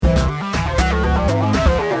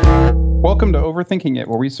Welcome to Overthinking It,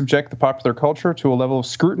 where we subject the popular culture to a level of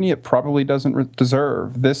scrutiny it probably doesn't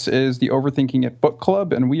deserve. This is the Overthinking It book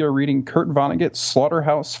club, and we are reading Kurt Vonnegut's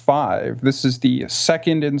Slaughterhouse-Five. This is the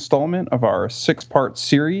second installment of our six-part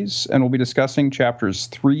series, and we'll be discussing chapters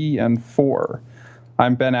 3 and 4.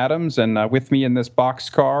 I'm Ben Adams, and with me in this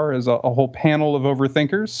boxcar is a whole panel of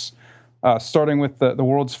overthinkers, starting with the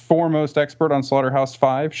world's foremost expert on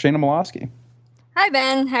Slaughterhouse-Five, Shayna Molosky. Hi,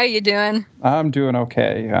 Ben. How are you doing? I'm doing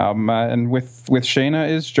okay. And with Shayna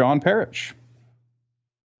is John Parrish.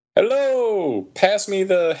 Hello! Pass me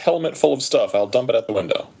the helmet full of stuff. I'll dump it out the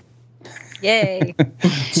window. Yay.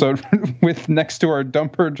 So with next to our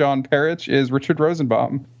dumper, John Parrish, is Richard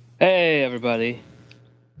Rosenbaum. Hey, everybody.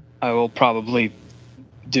 I will probably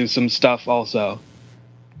do some stuff also.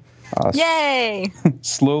 Yay!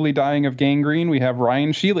 Slowly dying of gangrene, we have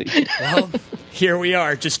Ryan Sheely. Well, here we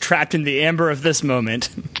are, just trapped in the amber of this moment.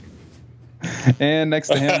 And next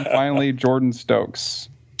to him, finally, Jordan Stokes.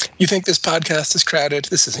 You think this podcast is crowded?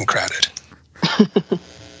 This isn't crowded.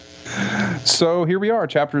 So here we are,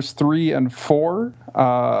 chapters 3 and 4.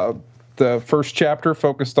 The first chapter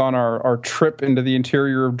focused on our trip into the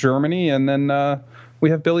interior of Germany, and then we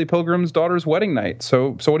have Billy Pilgrim's daughter's wedding night.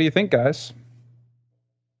 So what do you think, guys?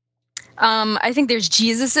 I think there's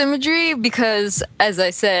Jesus imagery because, as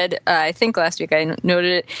I said, I think last week I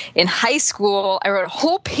noted it, in high school, I wrote a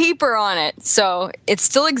whole paper on it. So it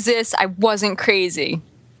still exists. I wasn't crazy.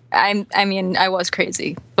 I mean, I was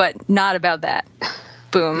crazy, but not about that.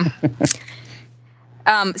 Boom.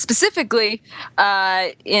 Specifically,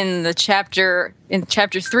 in chapter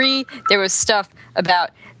 3, there was stuff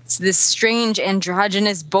about this strange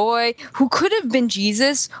androgynous boy who could have been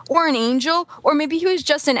Jesus or an angel, or maybe he was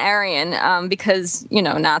just an Aryan, because,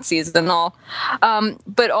 Nazis and all.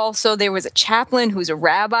 But also there was a chaplain who's a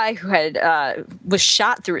rabbi who had was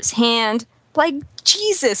shot through his hand, like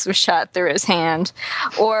Jesus was shot through his hand.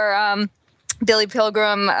 Or Billy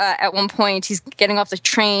Pilgrim, at one point, he's getting off the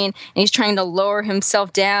train and he's trying to lower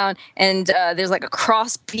himself down, and there's like a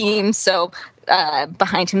cross beam, so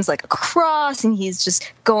behind him is like a cross, and he's just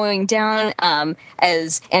going down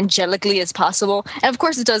as angelically as possible. And of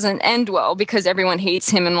course, it doesn't end well because everyone hates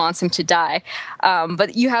him and wants him to die.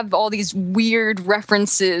 But you have all these weird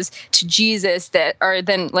references to Jesus that are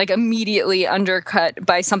then like immediately undercut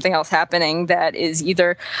by something else happening that is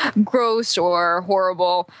either gross or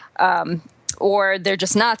horrible. Or they're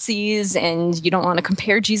just Nazis, and you don't want to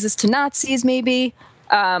compare Jesus to Nazis, maybe.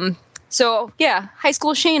 So, yeah, high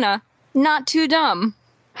school Shayna, not too dumb.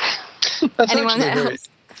 That's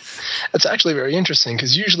actually very interesting,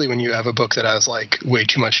 because usually when you have a book that has, like, way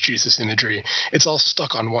too much Jesus imagery, it's all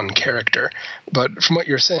stuck on one character. But from what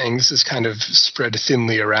you're saying, this is kind of spread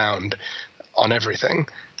thinly around on everything.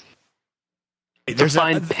 There's a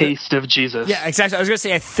fine paste of Jesus. Yeah, exactly. I was going to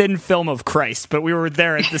say a thin film of Christ, but we were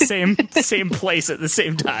there at the same place at the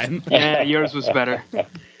same time. Yeah, yours was better.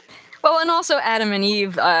 Well, and also Adam and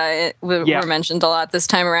Eve were mentioned a lot this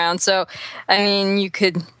time around. So, I mean, you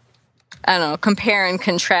could, compare and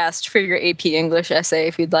contrast for your AP English essay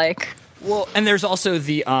if you'd like. Well, and there's also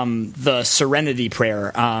the Serenity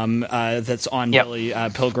Prayer that's on Billy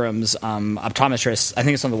Pilgrim's optometrist. I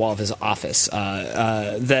think it's on the wall of his office.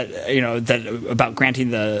 That about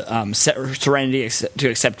granting the serenity to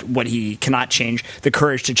accept what he cannot change, the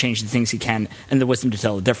courage to change the things he can, and the wisdom to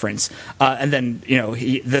tell the difference. And then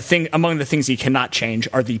among the things he cannot change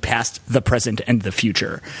are the past, the present, and the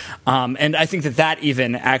future. And I think that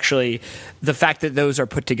even actually, the fact that those are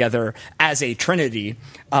put together as a trinity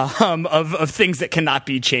of things that cannot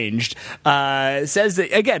be changed says that,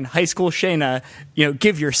 again, high school Shayna,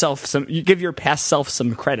 give your past self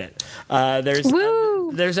some credit.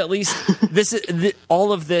 There's at least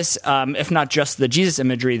all of this, if not just the Jesus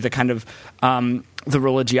imagery, the kind of the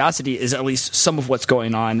religiosity is at least some of what's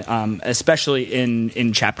going on, especially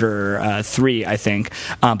in chapter 3, I think,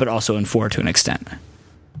 but also in 4 to an extent.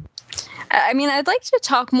 I mean, I'd like to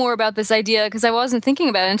talk more about this idea because I wasn't thinking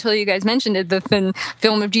about it until you guys mentioned it, the thin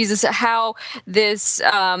film of Jesus, how this,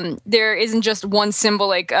 there isn't just one symbol,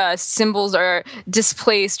 like symbols are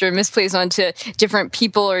displaced or misplaced onto different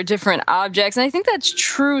people or different objects. And I think that's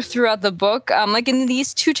true throughout the book. Like in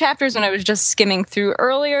these 2 chapters, when I was just skimming through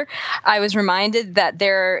earlier, I was reminded that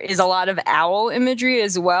there is a lot of owl imagery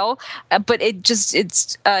as well, but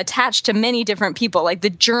it's attached to many different people. Like the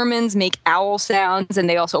Germans make owl sounds and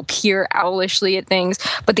they also peer out owlishly at things.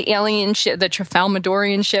 But the alien ship, the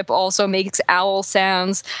Tralfamadorian ship, also makes owl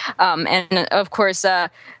sounds. And of course,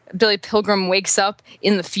 Billy Pilgrim wakes up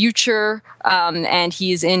in the future, and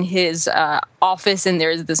he's in his office, and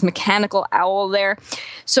there's this mechanical owl there.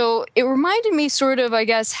 So it reminded me sort of, I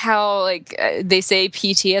guess, how they say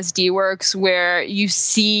PTSD works, where you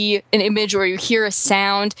see an image or you hear a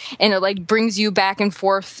sound, and it brings you back and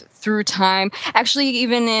forth through time. Actually,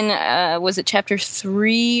 even in was it chapter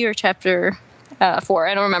 3 or chapter 4?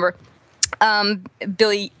 I don't remember.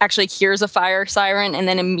 Billy actually hears a fire siren and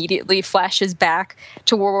then immediately flashes back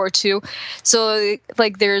to World War II. So,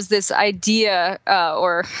 there's this idea,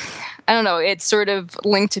 or I don't know, it's sort of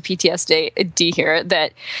linked to PTSD here,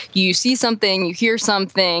 that you see something, you hear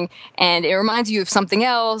something, and it reminds you of something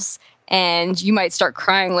else, and you might start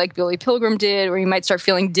crying like Billy Pilgrim did, or you might start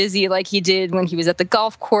feeling dizzy like he did when he was at the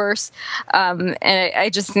golf course. And I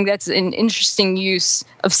just think that's an interesting use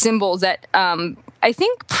of symbols that I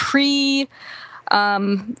think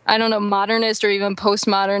modernist or even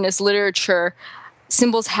postmodernist literature,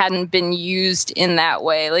 symbols hadn't been used in that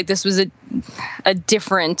way. This was a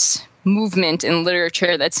different movement in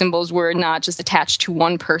literature, that symbols were not just attached to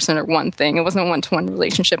one person or one thing. It wasn't a one-to-one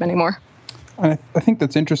relationship anymore. I think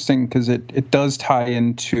that's interesting because it does tie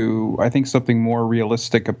into, I think, something more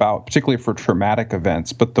realistic about, particularly for traumatic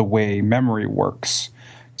events, but the way memory works.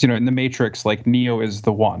 In the Matrix, Neo is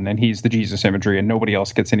the one, and he's the Jesus imagery, and nobody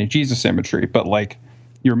else gets any Jesus imagery. But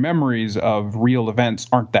your memories of real events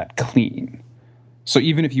aren't that clean. So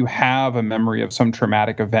even if you have a memory of some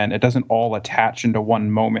traumatic event, it doesn't all attach into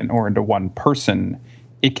one moment or into one person.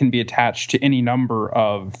 It can be attached to any number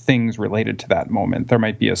of things related to that moment. There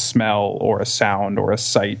might be a smell or a sound or a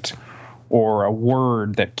sight or a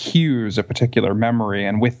word that cues a particular memory,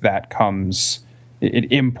 and with that comes,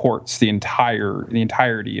 it imports the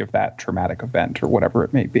entirety of that traumatic event or whatever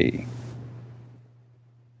it may be.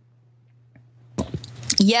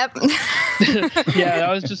 Yep. Yeah,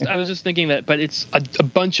 I was just thinking that, but it's a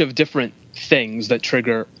bunch of different things that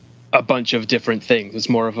trigger a bunch of different things. It's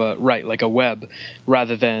more of a web,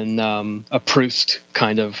 rather than a Proust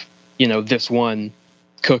kind of, this one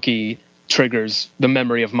cookie triggers the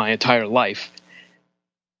memory of my entire life.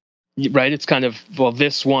 Right? It's kind of,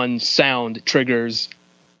 this one sound triggers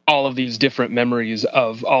all of these different memories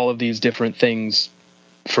of all of these different things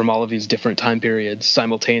from all of these different time periods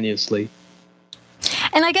simultaneously.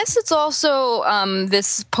 And I guess it's also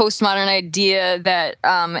this postmodern idea that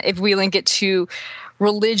if we link it to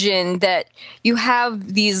religion, that you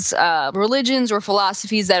have these religions or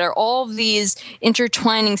philosophies that are all of these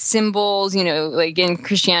intertwining symbols. In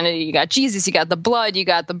Christianity, you got Jesus, you got the blood, you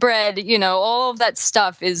got the bread, all of that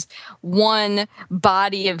stuff is one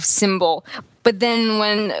body of symbol. But then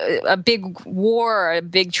when a big war, a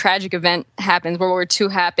big tragic event happens, World War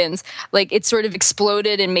II happens, it sort of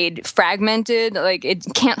exploded and made fragmented. It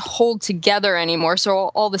can't hold together anymore. So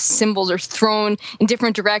all the symbols are thrown in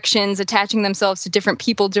different directions, attaching themselves to different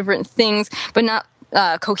people, different things, but not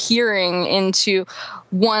cohering into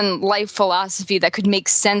one life philosophy that could make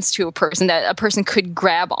sense to a person, that a person could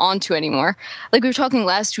grab onto anymore. We were talking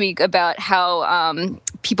last week about how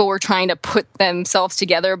people were trying to put themselves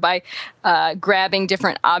together by grabbing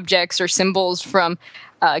different objects or symbols from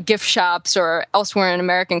gift shops or elsewhere in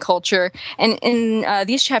American culture. And in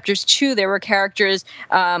these chapters too, there were characters,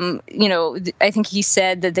 I think he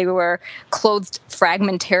said that they were clothed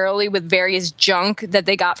fragmentarily with various junk that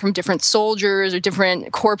they got from different soldiers or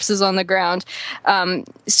different corpses on the ground.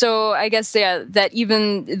 So I guess, that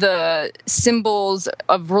even the symbols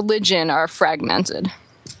of religion are fragmented.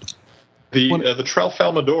 The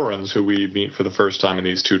Tralfamadorans, who we meet for the first time in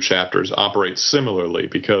these two chapters, operate similarly,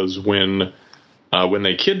 because when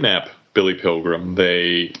they kidnap Billy Pilgrim,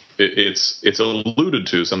 it's alluded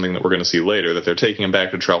to, something that we're going to see later, that they're taking him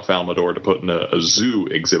back to Tralfamador to put in a zoo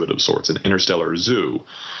exhibit of sorts, an interstellar zoo.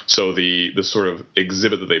 So the sort of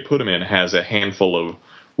exhibit that they put him in has a handful of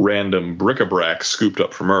random bric-a-brac scooped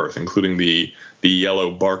up from Earth, including the yellow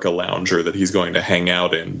Barca lounger that he's going to hang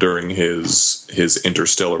out in during his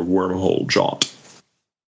interstellar wormhole jaunt.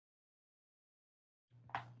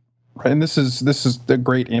 And this is a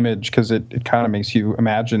great image because it kind of makes you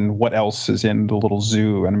imagine what else is in the little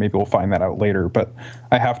zoo, and maybe we'll find that out later. But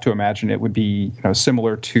I have to imagine it would be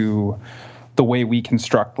similar to the way we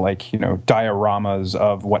construct dioramas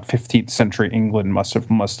of what 15th century England must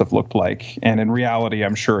have looked like. And in reality,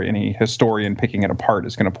 I'm sure any historian picking it apart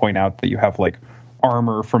is going to point out that you have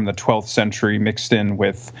armor from the 12th century mixed in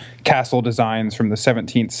with castle designs from the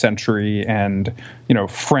 17th century and,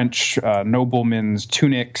 French noblemen's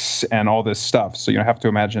tunics and all this stuff. So you have to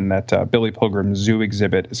imagine that Billy Pilgrim's zoo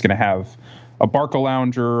exhibit is going to have a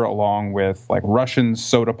Barcalounger along with like Russian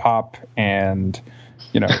soda pop and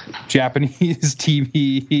Japanese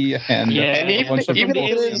TV and a bunch of even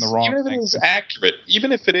books and the wrong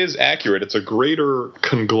even if it is accurate, it's a greater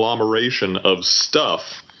conglomeration of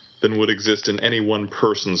stuff than would exist in any one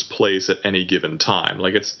person's place at any given time.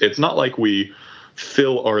 Like it's not like we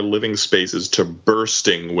fill our living spaces to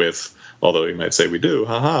bursting with, although you might say we do,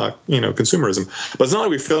 consumerism. But it's not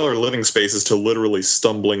like we fill our living spaces to literally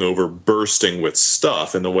stumbling over bursting with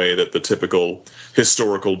stuff in the way that the typical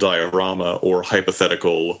historical diorama or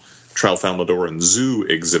hypothetical Tralfamadorian zoo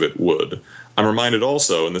exhibit would. I'm reminded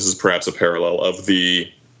also, and this is perhaps a parallel, of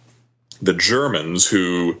the Germans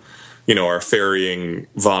who, are ferrying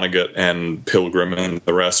Vonnegut and Pilgrim and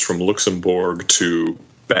the rest from Luxembourg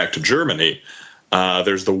back to Germany.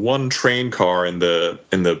 There's the one train car in the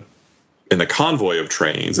convoy of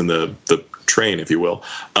trains, in the train, if you will,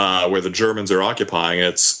 where the Germans are occupying.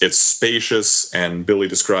 It's spacious, and Billy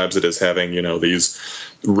describes it as having, these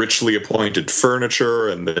richly appointed furniture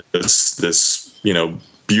and this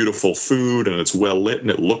beautiful food, and it's well lit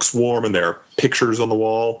and it looks warm, and there are pictures on the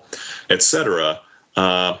wall, etc.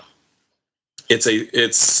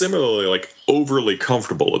 It's similarly like overly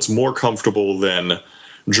comfortable. It's more comfortable than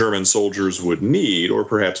German soldiers would need or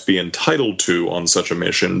perhaps be entitled to on such a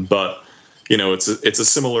mission, but it's a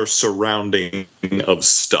similar surrounding of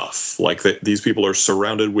stuff. Like these people are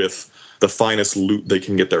surrounded with the finest loot they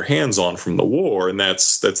can get their hands on from the war, and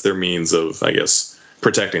that's their means of, I guess,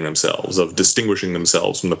 protecting themselves, of distinguishing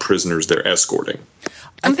themselves from the prisoners they're escorting.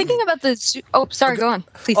 I'm thinking about this. Oh, sorry, go on,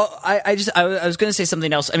 please. I was going to say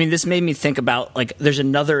something else. I mean, this made me think about, like, there's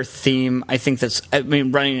another theme I think that's,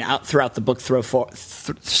 running out throughout the book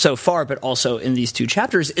so far, but also in these two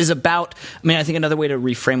chapters is about, I think another way to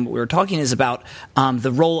reframe what we were talking is about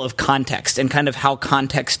the role of context and kind of how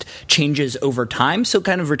context changes over time. So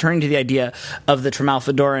kind of returning to the idea of the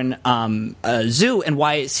Tralfamadorian zoo and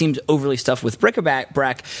why it seems overly stuffed with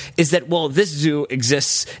bric-a-brac is that, well, this zoo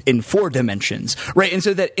exists in 4 dimensions, right? And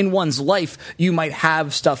so that in one's life, you might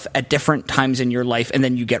have stuff at different times in your life, and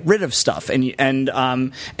then you get rid of stuff, and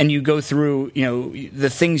you go through, the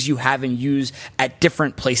things you have and use at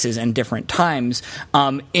different places and different times.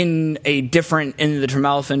 In the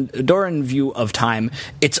Tralfamadorian view of time,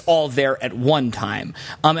 it's all there at one time,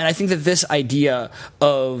 and I think that this idea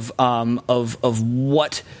of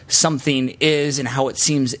what something is and how it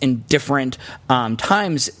seems in different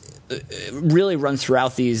times really runs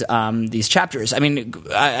throughout these chapters.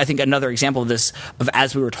 I think another example of this, of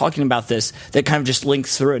as we were talking about this, that kind of just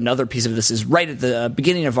links through another piece of this is right at the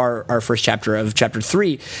beginning of our first chapter of chapter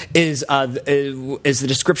 3 is the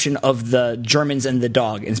description of the Germans and the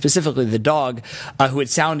dog, and specifically the dog who had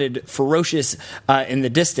sounded ferocious in the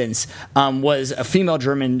distance was a female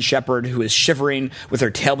German shepherd who was shivering with her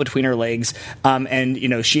tail between her legs,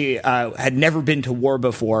 and she had never been to war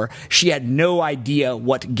before. She had no idea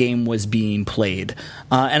what game was being played,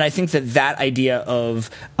 and I think that idea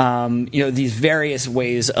of these various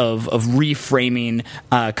ways of reframing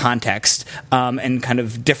context and kind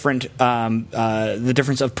of different the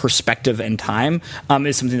difference of perspective and time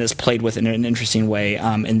is something that's played with in an interesting way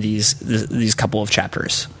in these couple of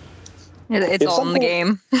chapters. It's all in the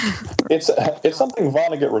game. It's something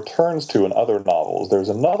Vonnegut returns to in other novels. There's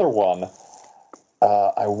another one.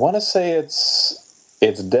 I want to say it's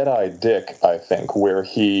Deadeye Dick, I think, where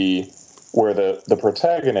the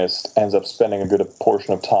protagonist ends up spending a good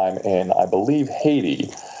portion of time in, I believe, Haiti,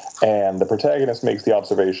 and the protagonist makes the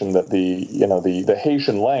observation that the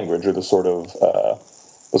Haitian language, or the sort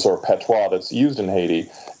of patois that's used in Haiti,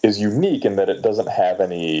 is unique in that it doesn't have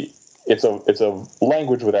any. It's a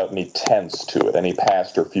language without any tense to it, any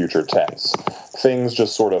past or future tense. Things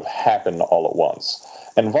just sort of happen all at once.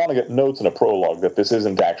 And Vonnegut notes in a prologue that this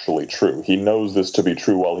isn't actually true. He knows this to be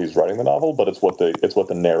true while he's writing the novel, but it's what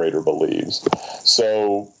the narrator believes.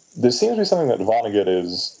 So this seems to be something that Vonnegut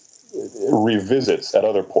revisits at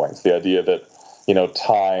other points. The idea that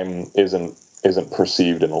time isn't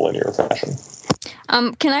perceived in a linear fashion.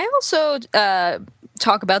 Can I also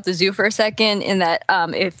talk about the zoo for a second? In that,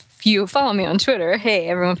 if you follow me on Twitter, hey,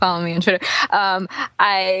 everyone follow me on Twitter,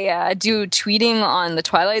 I do tweeting on the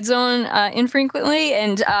Twilight Zone infrequently,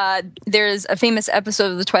 and there's a famous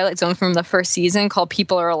episode of the Twilight Zone from the first season called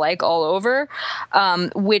People Are Alike All Over,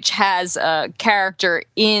 which has a character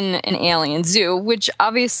in an alien zoo, which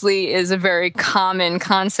obviously is a very common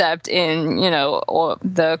concept in,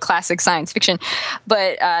 the classic science fiction,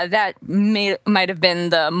 but that might have been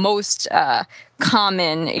the most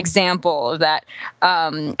common example of that.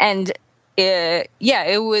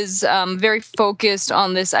 It was very focused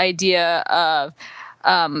on this idea of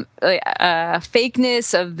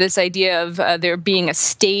fakeness of this idea of there being a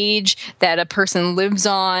stage that a person lives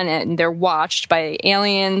on and they're watched by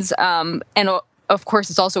aliens, and of course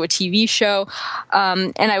it's also a TV show,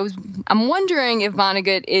 and I'm wondering if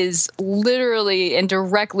Vonnegut is literally and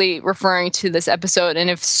directly referring to this episode, and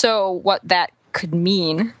if so, what that could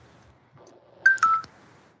mean.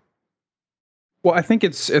 Well, I think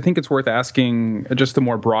it's worth asking just the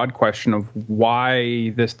more broad question of why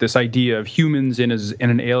this idea of humans in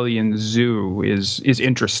an alien zoo is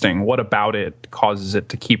interesting. What about it causes it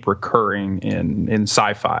to keep recurring in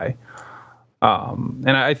sci-fi? And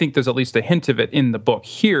I think there's at least a hint of it in the book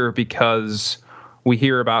here, because we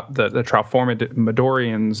hear about the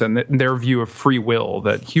Tralfamadorians and their view of free will,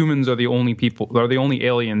 that humans are the only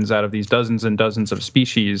aliens out of these dozens and dozens of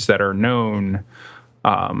species that are known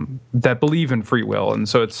that believe in free will. And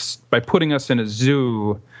so it's by putting us in a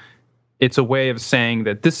zoo, it's a way of saying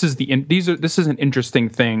that this is an interesting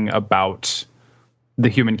thing about the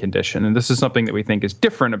human condition, and this is something that we think is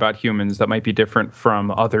different about humans that might be different from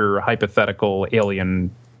other hypothetical alien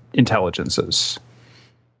intelligences.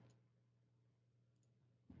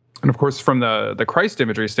 And of course, from the Christ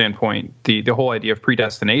imagery standpoint, the whole idea of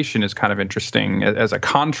predestination is kind of interesting as a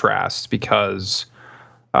contrast, because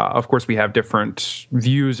of course, we have different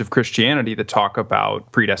views of Christianity that talk about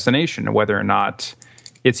predestination and whether or not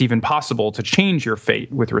it's even possible to change your fate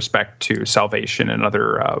with respect to salvation and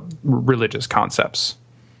other religious concepts.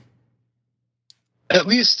 At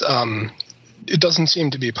least it doesn't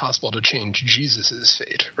seem to be possible to change Jesus's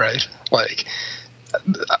fate, right? Like,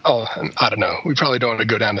 I don't know. We probably don't want to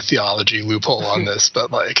go down a theology loophole on this, but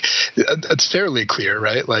like, it's fairly clear,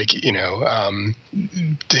 right? Like,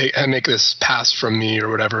 make this pass from me or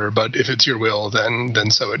whatever. But if it's your will, then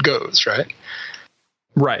so it goes, right?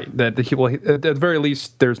 Right. That at the very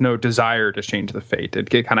least, there's no desire to change the fate. It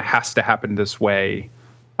kind of has to happen this way.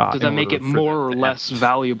 Does that make it more or less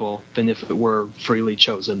valuable than if it were freely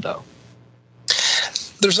chosen, though?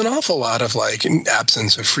 There's an awful lot of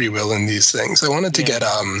absence of free will in these things. I wanted to get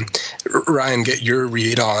Ryan, get your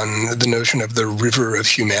read on the notion of the river of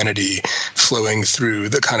humanity flowing through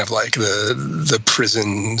the kind of the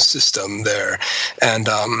prison system there, and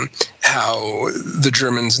how the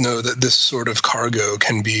Germans know that this sort of cargo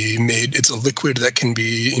can be made. It's a liquid that can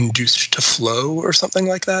be induced to flow or something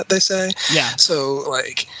like that, they say. Yeah. So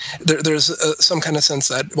there's some kind of sense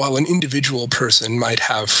that while an individual person might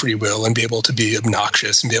have free will and be able to be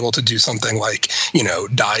obnoxious and be able to do something like,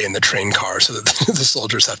 die in the train car so that the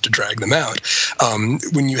soldiers have to drag them out,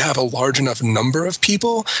 when you have a large enough number of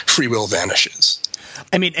people, free will vanishes.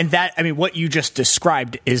 What you just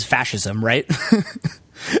described is fascism, right?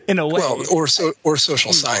 In a way. Well, or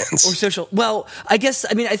social science. Or social. Well, I guess.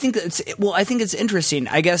 I think it's interesting.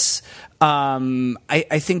 I guess.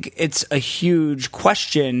 I think it's a huge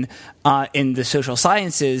question in the social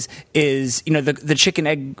sciences. Is the chicken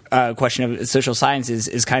egg question of social sciences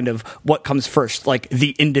is kind of what comes first, like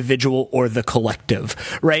the individual or the collective,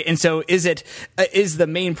 right? And so is the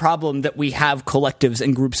main problem that we have collectives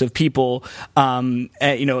and groups of people,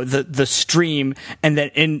 the stream, and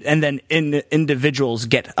then individuals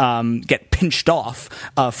get pinched off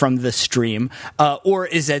from the stream, or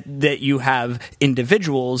is it that you have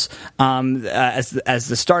individuals as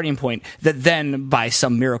the starting point that then by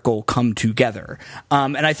some miracle come together,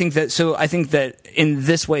 and I think that in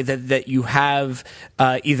this way that you have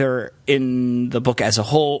either in the book as a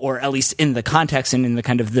whole, or at least in the context and in the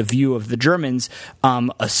kind of the view of the Germans,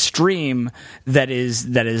 a stream that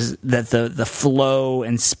the flow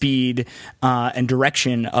and speed and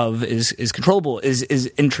direction of is controllable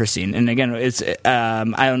is interesting. And again, it's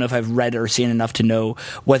I don't know if I've read or seen enough to know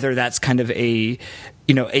whether that's kind of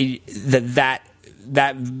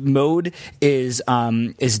that mode is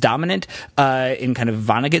dominant in kind of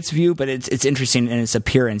Vonnegut's view, but it's interesting in its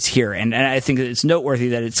appearance here, and I think that it's noteworthy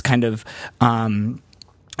that it's kind of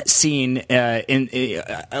seen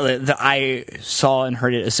that I saw and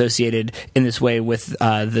heard it associated in this way with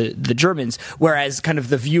the Germans, whereas kind of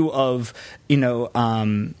the view of a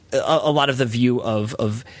lot of the view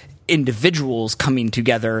of individuals coming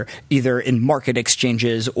together either in market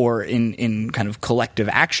exchanges or in kind of collective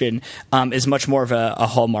action is much more of a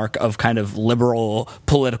hallmark of kind of liberal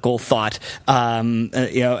political thought, and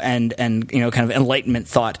kind of Enlightenment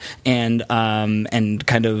thought, and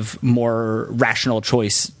kind of more rational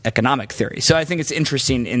choice economic theory. So I think it's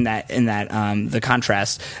interesting in that the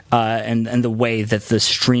contrast and the way that the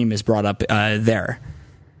stream is brought up there.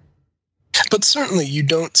 But certainly you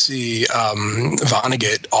don't see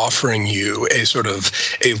Vonnegut offering you a sort of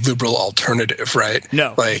a liberal alternative, right?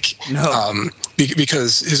 No.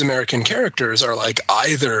 Because his American characters are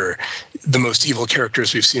either the most evil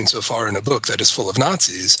characters we've seen so far in a book that is full of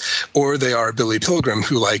Nazis, or they are Billy Pilgrim,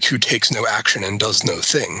 who takes no action and does no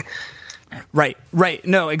thing. Right.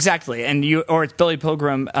 No, exactly. Or it's Billy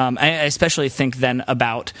Pilgrim. I especially think then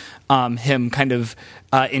about him kind of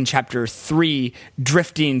in chapter 3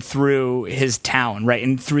 drifting through his town, right,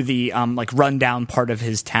 and through the rundown part of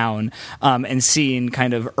his town, and seeing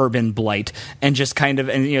kind of urban blight, and just kind of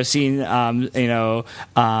seeing an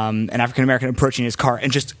African American approaching his car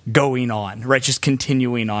and just going on, right, just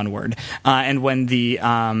continuing onward. And when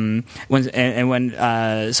when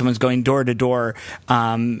someone's going door to door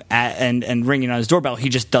and ringing on his doorbell, he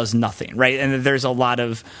just does nothing, right. And there's a lot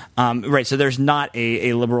of so there's not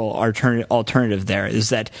a liberal alternative there. Is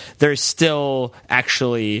that there's still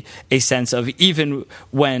actually a sense of, even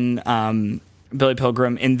when Billy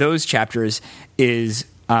Pilgrim in those chapters is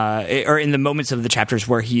or in the moments of the chapters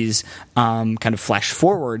where he's kind of flash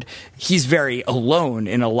forward, he's very alone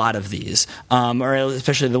in a lot of these, or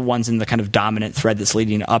especially the ones in the kind of dominant thread that's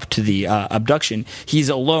leading up to the abduction. He's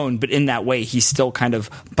alone, but in that way, he's still kind of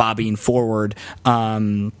bobbing forward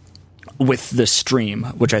with the stream,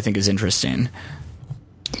 which I think is interesting.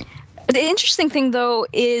 The interesting thing, though,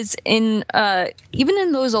 is in even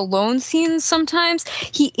in those alone scenes, sometimes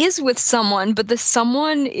he is with someone, but the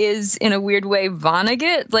someone is, in a weird way,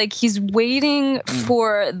 Vonnegut. Like, he's waiting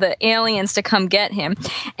for the aliens to come get him,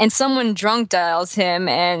 and someone drunk dials him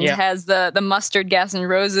and has the mustard gas and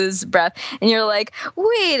roses breath, and you're like,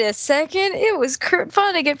 wait a second, it was Kurt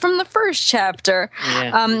Vonnegut from the first chapter.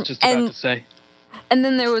 Yeah, just about to say. And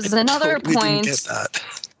then there was another point. Didn't get that.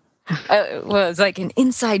 Was like an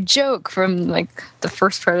inside joke from like the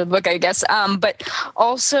first part of the book, I guess. But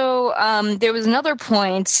also there was another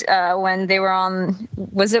point when they were on,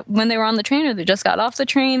 was it when they were on the train or they just got off the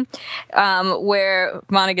train, where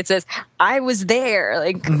Vonnegut says, I was there,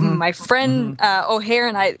 like my friend O'Hare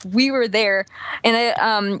and I, we were there.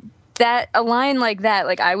 And that a line like that,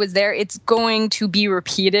 like I was there, it's going to be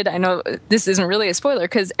repeated. I know this isn't really a spoiler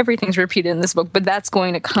because everything's repeated in this book, but that's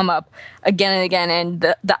going to come up again and again. And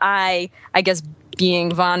the I guess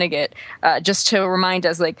being Vonnegut, just to remind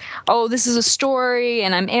us, like, oh, this is a story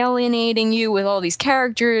and I'm alienating you with all these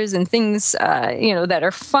characters and things, that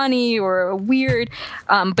are funny or weird.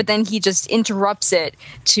 But then he just interrupts it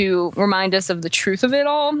to remind us of the truth of it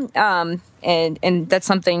all. And that's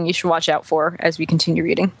something you should watch out for as we continue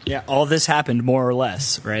reading. Yeah, all this happened more or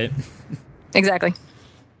less, right? Exactly.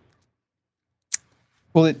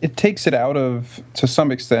 Well, it takes it out of, to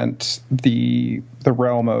some extent, the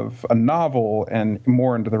realm of a novel and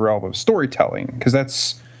more into the realm of storytelling, because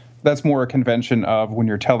that's more a convention of when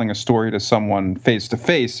you're telling a story to someone face to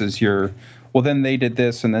face, is well, then they did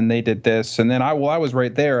this, and then they did this, and then I was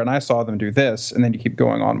right there, and I saw them do this, and then you keep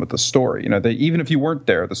going on with the story. Even if you weren't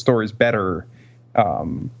there, the story's better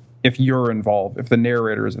if you're involved, if the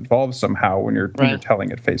narrator is involved somehow when you're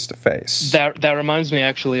telling it face to face. That reminds me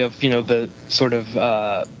actually of the sort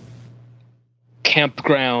of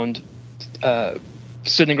campground,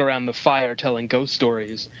 sitting around the fire telling ghost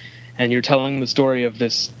stories, and you're telling the story of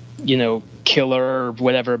this killer or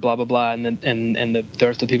whatever, blah blah blah, and then the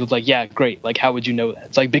rest of the people's like, yeah, great, like how would you know that?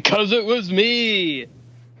 It's like, because it was me.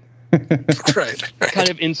 Right. Kind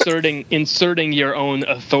of inserting your own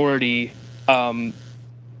authority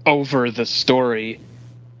over the story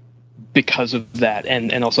because of that,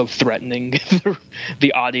 and also threatening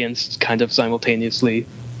the audience kind of simultaneously.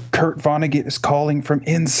 Kurt Vonnegut is calling from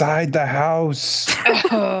inside the house.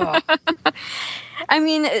 I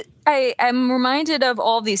mean, I'm reminded of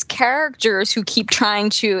all these characters who keep trying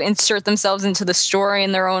to insert themselves into the story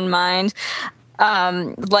in their own mind.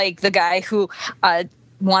 Like the guy who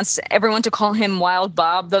wants everyone to call him Wild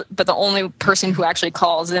Bob, but the only person who actually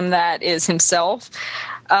calls him that is himself.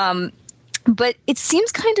 But it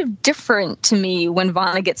seems kind of different to me when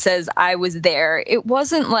Vonnegut says, I was there. It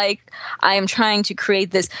wasn't like I am trying to create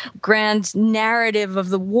this grand narrative of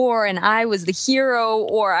the war and I was the hero,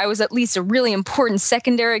 or I was at least a really important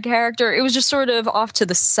secondary character. It was just sort of off to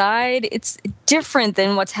the side. It's different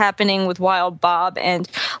than what's happening with Wild Bob and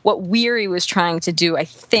what Weary was trying to do, I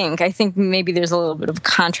think. I think maybe there's a little bit of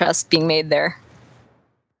contrast being made there.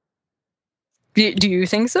 Do you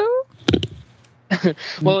think so?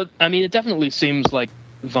 Well, I mean, it definitely seems like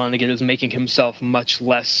Vonnegut is making himself much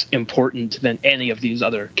less important than any of these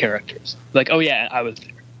other characters. Like, oh yeah, I was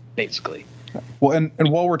there, basically. Well, and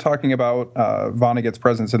while we're talking about Vonnegut's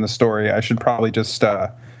presence in the story, I should probably just,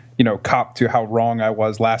 cop to how wrong I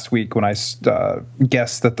was last week when I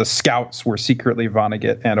guessed that the scouts were secretly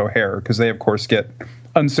Vonnegut and O'Hare, because they, of course, get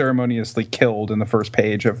unceremoniously killed in the first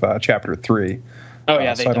page of Chapter 3. Oh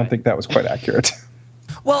yeah, so I don't think that was quite accurate.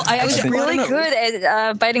 Well, I was actually really good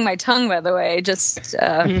at biting my tongue, by the way, just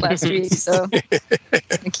last week. So I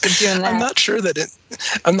keep doing that. I'm not sure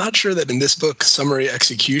that in this book, summary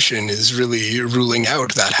execution is really ruling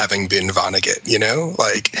out that having been Vonnegut. You know,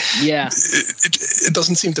 like it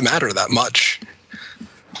doesn't seem to matter that much.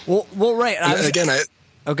 Well, right.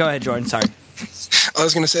 Go ahead, Jordan. Sorry. I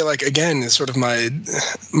was going to say, like, again, sort of my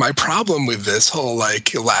problem with this whole,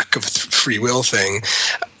 like, lack of free will thing.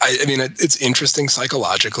 I mean, it's interesting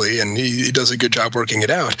psychologically, and he does a good job working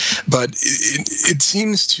it out. But it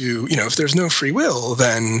seems to, you know, if there's no free will,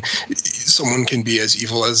 then someone can be as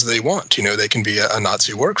evil as they want. You know, they can be a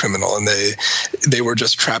Nazi war criminal, and they were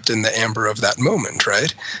just trapped in the amber of that moment,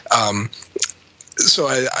 right? So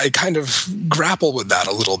I kind of grapple with that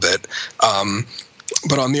a little bit.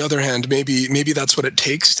 But on the other hand, maybe that's what it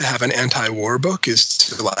takes to have an anti-war book, is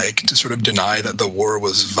to sort of deny that the war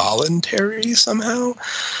was voluntary somehow.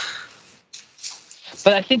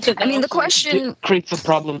 But I think that the question creates a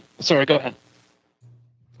problem. Sorry, go ahead.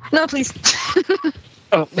 No, please.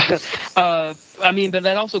 But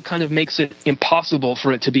that also kind of makes it impossible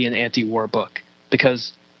for it to be an anti-war book,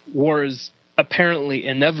 because war is apparently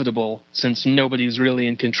inevitable since nobody's really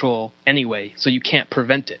in control anyway, so you can't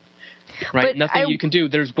prevent it. Right, but nothing you can do.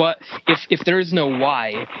 There's if there is no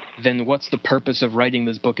why, then what's the purpose of writing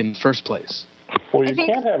this book in the first place? Well, you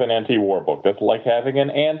can't have an anti-war book. That's like having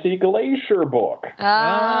an anti-glacier book.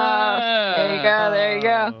 There you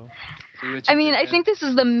go. I mean, I think this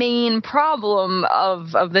is the main problem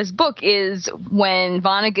of this book, is when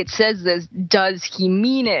Vonnegut says this, does he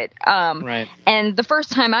mean it? Right. And the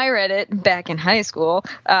first time I read it back in high school,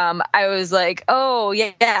 I was like, oh,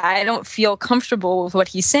 yeah, I don't feel comfortable with what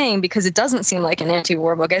he's saying, because it doesn't seem like an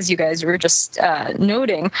anti-war book, as you guys were just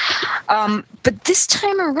noting. But this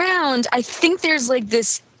time around, I think there's like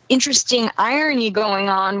this interesting irony going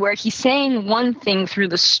on where he's saying one thing through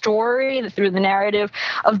the story, through the narrative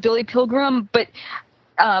of Billy Pilgrim, but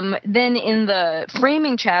then in the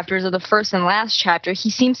framing chapters of the first and last chapter, he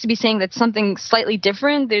seems to be saying that something slightly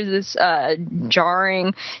different. There's this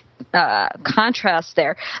jarring contrast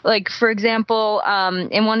there. Like, for example,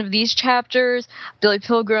 in one of these chapters, Billy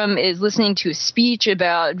Pilgrim is listening to a speech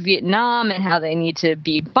about Vietnam and how they need to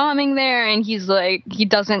be bombing there, and he's like, he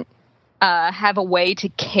doesn't have a way to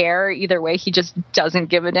care either way. He just doesn't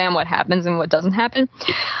give a damn what happens and what doesn't happen.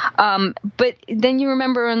 But then you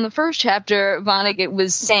remember in the first chapter, Vonnegut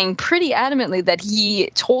was saying pretty adamantly that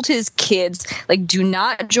he told his kids, like, do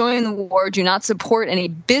not join the war, do not support any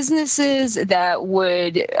businesses that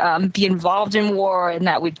would be involved in war and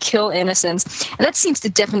that would kill innocents. And that seems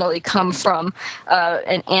to definitely come from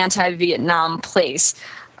an anti-Vietnam place.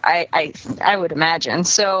 I would imagine.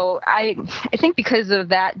 So I think because of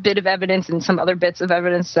that bit of evidence and some other bits of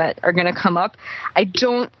evidence that are going to come up, I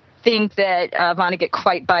don't think that Vonnegut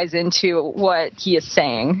quite buys into what he is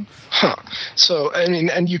saying. Huh. So, I mean,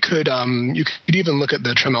 and you could even look at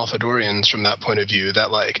the Tremalfadorians from that point of view, that,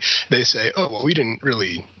 like, they say, oh, well, we didn't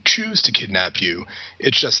really choose to kidnap you.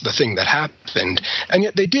 It's just the thing that happened. And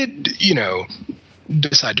yet they did, you know,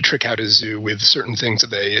 decide to trick out a zoo with certain things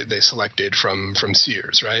that they selected from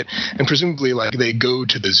Sears, right? And presumably, like, they go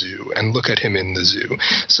to the zoo and look at him in the zoo.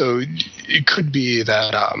 So it could be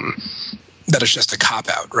that that it's just a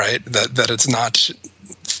cop-out, right? That it's not,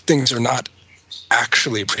 things are not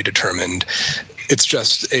actually predetermined. It's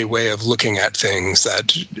just a way of looking at things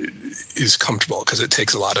that is comfortable, because it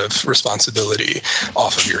takes a lot of responsibility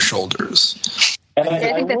off of your shoulders. And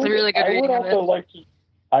I think that's a really good reading of it.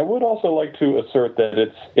 I would also like to assert that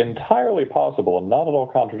it's entirely possible, and not at all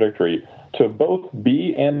contradictory, to both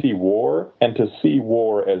be anti-war and to see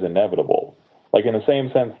war as inevitable. Like, in the same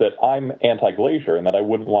sense that I'm anti-glacier, and that I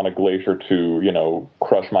wouldn't want a glacier to, you know,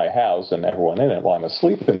 crush my house and everyone in it while I'm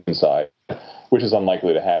asleep inside, which is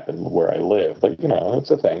unlikely to happen where I live. But, you know,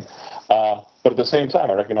 it's a thing. But at the same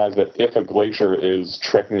time, I recognize that if a glacier is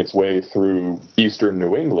trekking its way through eastern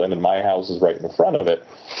New England and my house is right in front of it,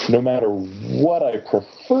 no matter what I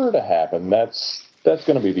prefer to happen, that's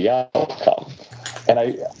going to be the outcome. And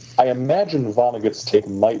I imagine Vonnegut's take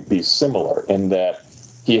might be similar in that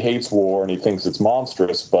he hates war and he thinks it's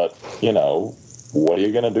monstrous, but, you know, what are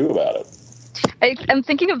you going to do about it? I'm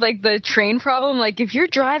thinking of, like, the train problem. Like, if you're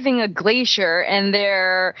driving a glacier and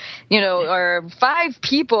there, you know, are 5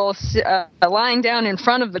 people lying down in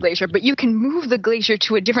front of the glacier, but you can move the glacier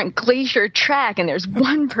to a different glacier track and there's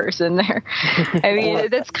one person there. I mean,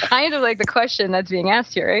 that's kind of like the question that's being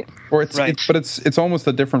asked here, right? Or it's almost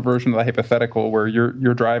a different version of the hypothetical where you're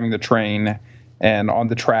driving the train and on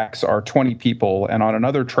the tracks are 20 people and on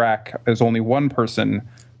another track is only one person.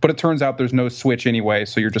 But it turns out there's no switch anyway,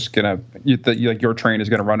 so you're just your train is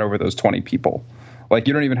gonna run over those 20 people. Like,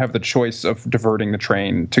 you don't even have the choice of diverting the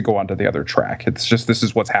train to go onto the other track. It's just, this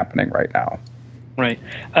is what's happening right now. Right.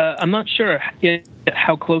 I'm not sure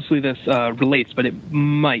how closely this relates, but it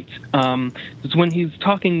might. It's when he's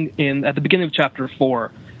talking at the beginning of chapter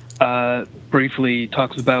 4, briefly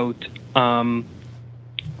talks about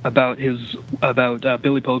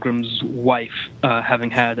Billy Pilgrim's wife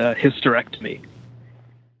having had a hysterectomy.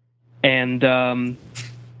 And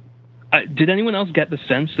did anyone else get the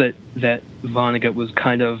sense that Vonnegut was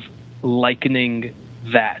kind of likening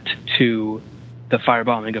that to the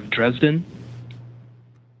firebombing of Dresden?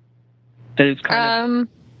 That it's kind of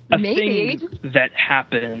a maybe. thing that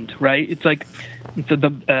happened, right? It's like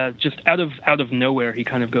just out of nowhere, he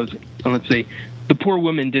kind of goes, let's see, the poor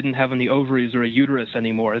woman didn't have any ovaries or a uterus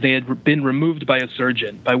anymore. They had been removed by a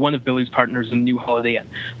surgeon, by one of Billy's partners in New Holiday Inn.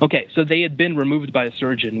 Okay, so they had been removed by a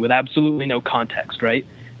surgeon with absolutely no context, right?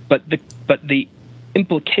 But the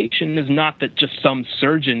implication is not that just some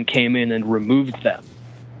surgeon came in and removed them.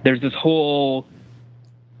 There's this whole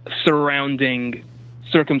surrounding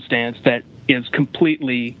circumstance that is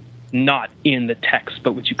completely not in the text,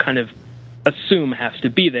 but which you kind of assume has to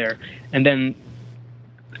be there. And then,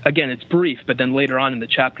 again, it's brief, but then later on in the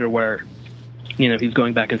chapter where, he's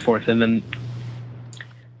going back and forth, and then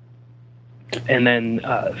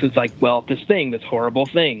so it's like, well, this horrible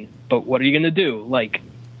thing, but what are you going to do? Like,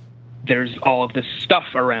 there's all of this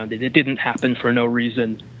stuff around it. It didn't happen for no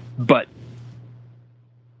reason, but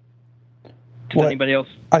does anybody else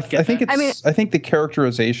get that? I think the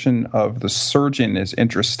characterization of the surgeon is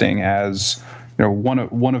interesting as, one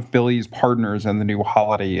of Billy's partners in the New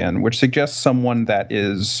Holiday Inn, which suggests someone that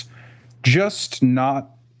is just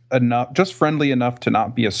friendly enough to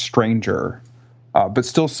not be a stranger, but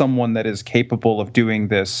still someone that is capable of doing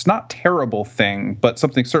this not terrible thing, but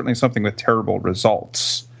certainly something with terrible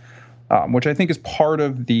results. Which I think is part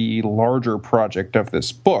of the larger project of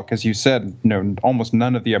this book. As you said, almost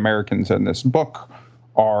none of the Americans in this book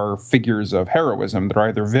are figures of heroism. They're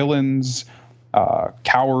either villains,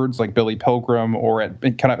 cowards like Billy Pilgrim, or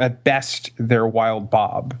at best, they're Wild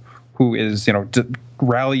Bob, who is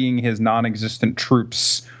rallying his non-existent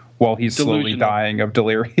troops while he's slowly dying of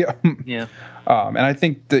delirium. Yeah. And I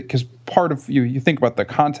think that because part of you think about the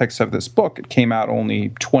context of this book, it came out only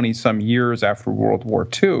 20-some years after World War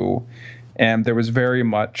II, and there was very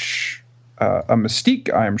much a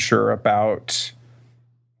mystique, I'm sure, about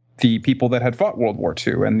the people that had fought World War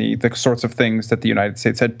II and the sorts of things that the United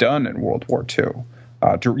States had done in World War II.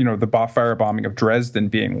 The firebombing of Dresden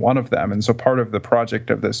being one of them. And so part of the project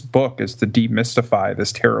of this book is to demystify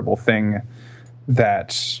this terrible thing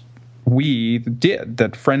that we did,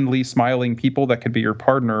 that friendly, smiling people that could be your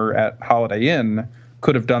partner at Holiday Inn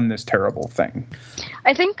could have done this terrible thing.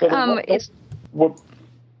 I think it's...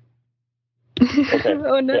 Okay.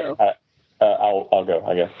 Oh, no. Yeah, I'll go,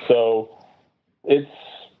 I guess. So it's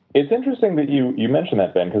interesting that you mentioned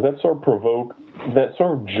that, Ben, because that sort of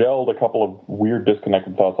gelled a couple of weird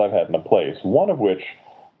disconnected thoughts I've had in a place. One of which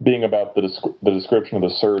being about the description of the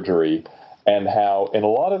surgery and how in a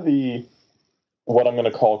lot of what I'm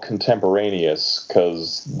going to call contemporaneous,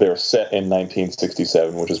 because they're set in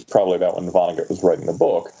 1967, which is probably about when Vonnegut was writing the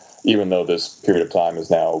book, even though this period of time is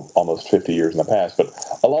now almost 50 years in the past. But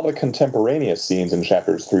a lot of the contemporaneous scenes in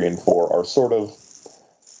chapters 3 and 4 are sort of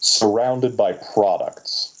surrounded by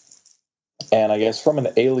products. And I guess from an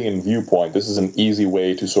alien viewpoint, this is an easy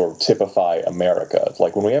way to sort of typify America. It's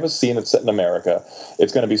like when we have a scene that's set in America,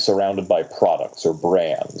 it's going to be surrounded by products or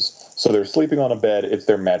brands. So they're sleeping on a bed, it's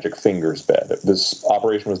their Magic Fingers bed. This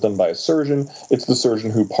operation was done by a surgeon, it's the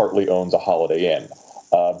surgeon who partly owns a Holiday Inn.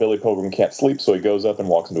 Billy Pilgrim can't sleep, so he goes up and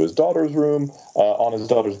walks into his daughter's room. On his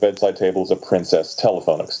daughter's bedside table is a Princess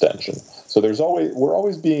telephone extension. So we're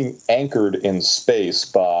always being anchored in space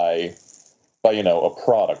by a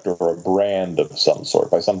product or a brand of some sort,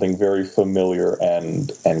 by something very familiar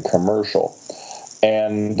and commercial.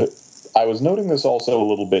 And I was noting this also a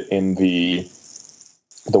little bit in the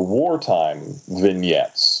wartime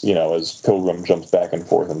vignettes, as Pilgrim jumps back and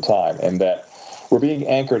forth in time, and that we're being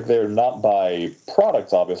anchored there not by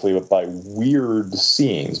products, obviously, but by weird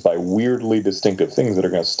scenes, by weirdly distinctive things that are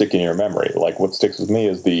going to stick in your memory. Like what sticks with me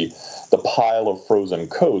is the pile of frozen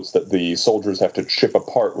coats that the soldiers have to chip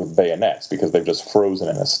apart with bayonets because they've just frozen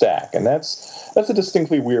in a stack. And that's a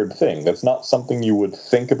distinctly weird thing. That's not something you would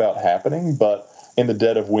think about happening, but in the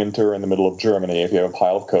dead of winter in the middle of Germany, if you have a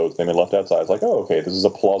pile of coats they've been left outside, it's like, oh, okay, this is a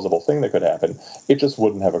plausible thing that could happen. It just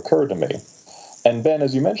wouldn't have occurred to me. And Ben,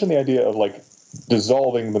 as you mentioned the idea of like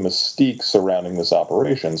dissolving the mystique surrounding this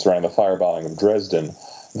operation, surrounding the firebombing of Dresden,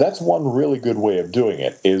 that's one really good way of doing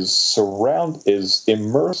it, is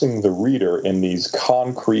immersing the reader in these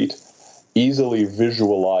concrete easily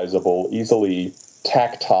visualizable, easily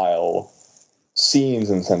tactile scenes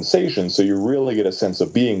and sensations, so you really get a sense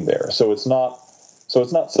of being there. So it's not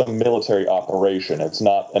some military operation. It's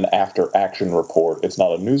not an after-action report. It's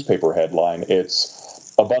not a newspaper headline.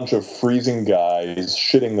 It's a bunch of freezing guys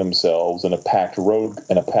shitting themselves in a packed railway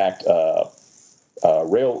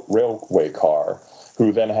car,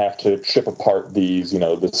 who then have to chip apart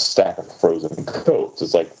this stack of frozen coats.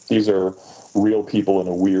 It's like, these are real people in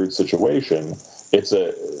a weird situation.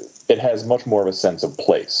 It has much more of a sense of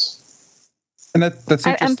place. And that's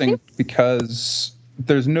interesting because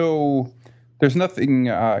there's nothing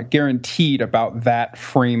guaranteed about that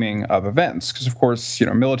framing of events. Because, of course,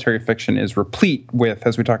 military fiction is replete with,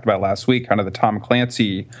 as we talked about last week, kind of the Tom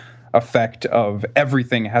Clancy effect of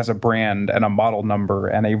everything has a brand and a model number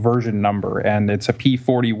and a version number, and it's a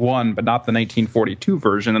P-41, but not the 1942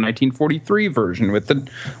 version, the 1943 version with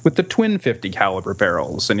the twin 50 caliber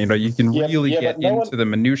barrels, and you can really get into the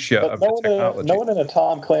minutia of the technology. No one in a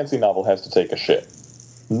Tom Clancy novel has to take a shit.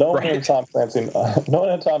 No one in a Tom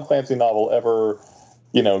Clancy novel ever,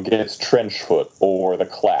 gets trench foot or the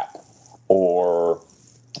clap or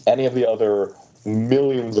any of the other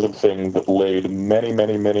millions of things that laid many,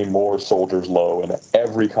 many, many more soldiers low in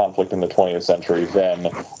every conflict in the 20th century than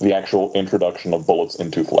the actual introduction of bullets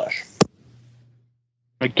into flesh.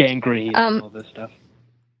 Like gangrene and all this stuff.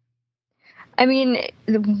 I mean,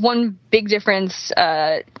 the one big difference,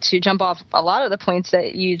 to jump off a lot of the points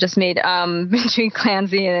that you just made, between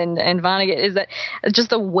Clancy and Vonnegut, is that just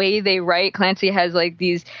the way they write. Clancy has like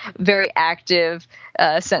these very active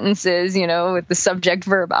sentences, with the subject,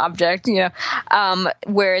 verb, object,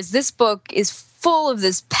 whereas this book is full of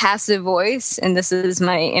this passive voice, and this is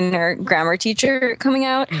my inner grammar teacher coming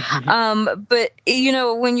out. But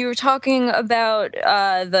when you were talking about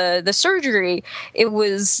the surgery, it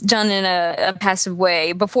was done in a passive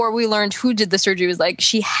way. Before we learned who did the surgery, it was like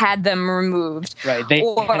she had them removed. Right, they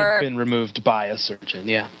had been removed by a surgeon.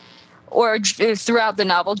 Yeah. Or throughout the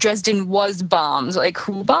novel, Dresden was bombed. Like,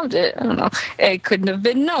 who bombed it? I don't know. It couldn't have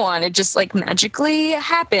been no one. It just, magically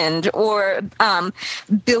happened. Or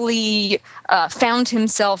Billy found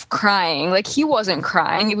himself crying. Like, he wasn't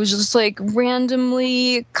crying. It was just,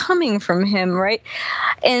 randomly coming from him, right?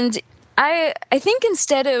 And I think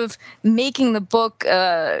instead of making the book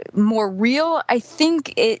more real, I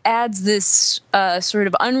think it adds this sort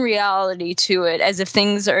of unreality to it, as if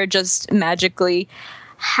things are just magically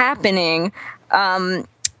happening. And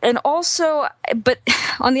also, but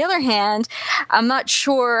on the other hand, I'm not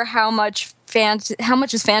sure how much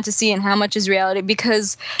is fantasy and how much is reality,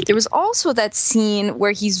 because there was also that scene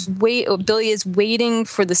where Billy is waiting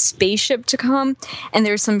for the spaceship to come, and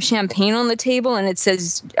there's some champagne on the table, and it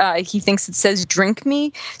says he thinks it says "drink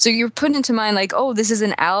me." So you're put into mind this is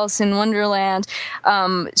an Alice in Wonderland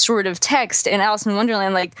sort of text. And Alice in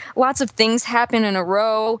Wonderland, lots of things happen in a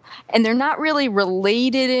row, and they're not really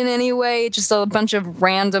related in any way. Just a bunch of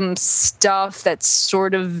random stuff that's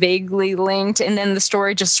sort of vaguely linked, and then the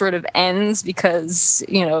story just sort of ends because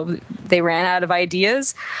they ran out of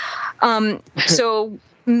ideas. So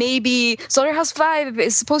maybe Slaughterhouse 5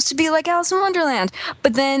 is supposed to be like Alice in Wonderland,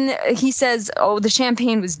 but then he says, the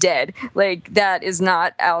champagne was dead. That is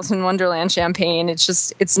not Alice in Wonderland champagne.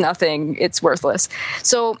 It's nothing. It's worthless.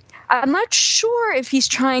 So I'm not sure if he's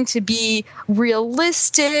trying to be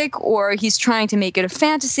realistic or he's trying to make it a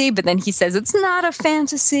fantasy, but then he says it's not a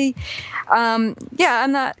fantasy. I'm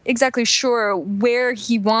not exactly sure where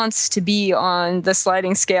he wants to be on the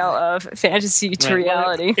sliding scale of fantasy to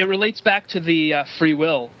reality. Well, it relates back to the free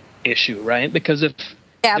will issue, right? Because if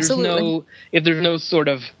there's no sort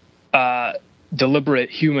of deliberate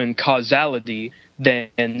human causality,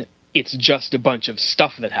 then it's just a bunch of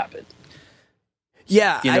stuff that happened.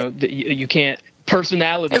 Yeah, you can't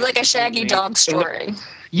personality. It's like a Shaggy Dog story.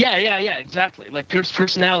 Yeah, exactly.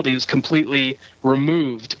 Personality is completely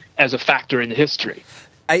removed as a factor in history.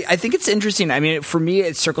 I think it's interesting. I mean, for me,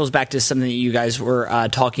 it circles back to something that you guys were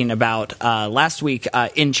talking about last week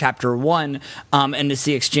in Chapter 1, and it's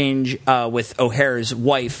the exchange with O'Hare's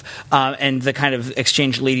wife, and the kind of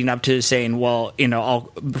exchange leading up to saying, well,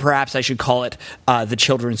 perhaps I should call it the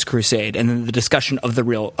Children's Crusade, and then the discussion of the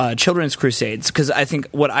real Children's Crusades, because I think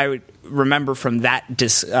what I would remember from that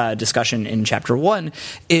discussion in Chapter 1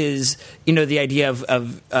 is, the idea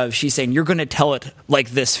of she saying, you're going to tell it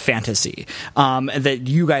like this fantasy, that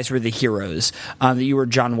you guys were the heroes, that you were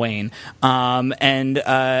John Wayne, and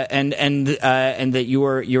that you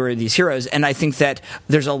were these heroes. And I think that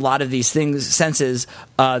there's a lot of these senses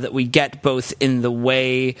that we get both in the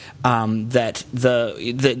way that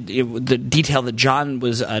the detail that John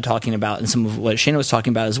was talking about and some of what Shana was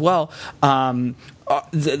talking about as well,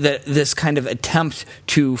 this kind of attempt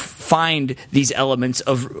to find these elements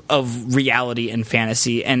of reality and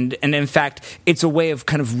fantasy, and in fact, it's a way of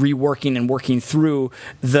kind of reworking and working through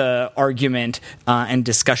the argument and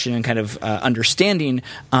discussion and kind of understanding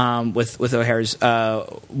with O'Hare's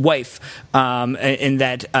wife, in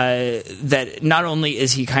that not only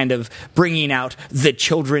is he kind of bringing out the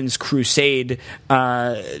children's crusade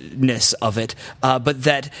ness of it, but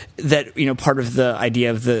that part of the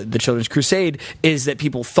idea of the children's crusade is that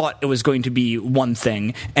people thought it was going to be one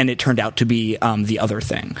thing and it turned out to be the other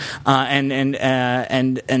thing, and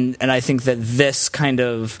I think that this kind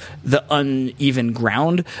of the uneven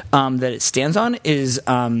ground that it stands on is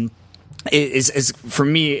for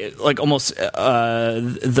me like almost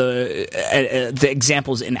the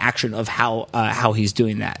examples in action of how he's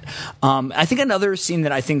doing that. I think another scene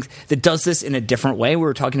that I think that does this in a different way. We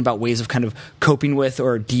were talking about ways of kind of coping with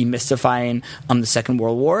or demystifying the Second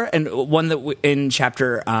World War, and one that in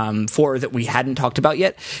chapter 4 that we hadn't talked about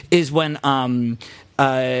yet is when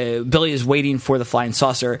Billy is waiting for the flying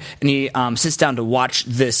saucer, and he sits down to watch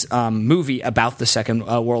this movie about the Second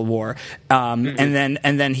World War,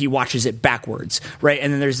 and then he watches it backwards, right?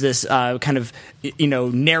 And then there's this kind of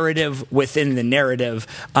narrative within the narrative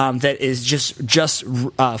that is just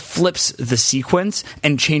flips the sequence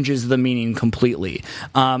and changes the meaning completely.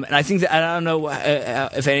 And I think that I don't know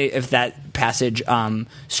if that passage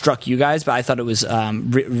struck you guys, but I thought it was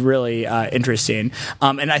really interesting.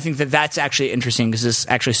 And I think that that's actually interesting because this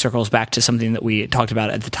actually circles back to something that we talked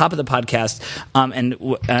about at the top of the podcast, and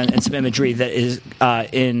some imagery that is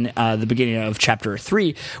in the beginning of chapter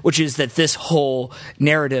 3, which is that this whole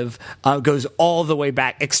narrative goes all the way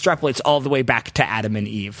back, extrapolates all the way back to Adam and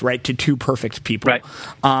Eve, right, to two perfect people, right?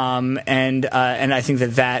 And I think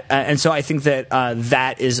that and so I think that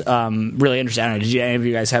that is really interesting. I don't know, did any of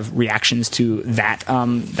you guys have reactions to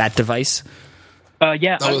that device?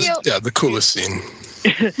 Yeah, that was the coolest scene.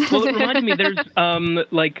 Well, it reminded me. There's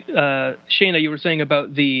Shayna, you were saying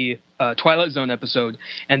about the Twilight Zone episode,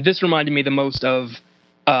 and this reminded me the most of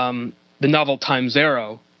the novel Time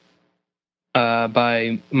Zero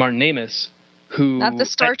by Martin Amis, who not the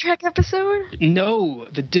Star Trek episode. No,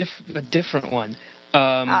 the different one,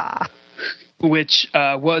 which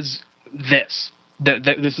was this.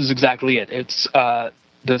 This is exactly it. It's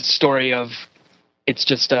the story of. It's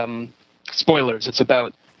just spoilers. It's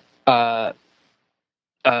about a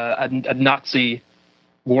Nazi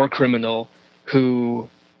war criminal who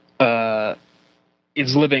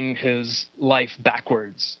is living his life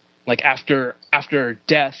backwards. Like after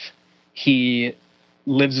death, he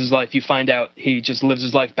lives his life. You find out he just lives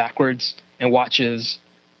his life backwards and watches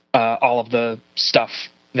all of the stuff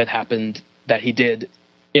that happened that he did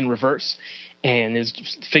in reverse, and is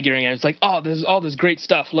figuring out, it's like, oh, there's all this great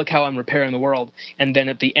stuff. Look how I'm repairing the world. And then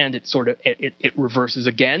at the end, it sort of it reverses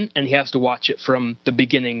again, and he has to watch it from the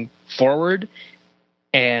beginning forward.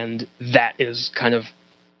 And that is kind of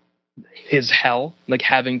his hell, like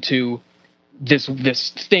having to this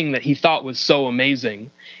thing that he thought was so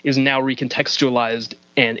amazing is now recontextualized,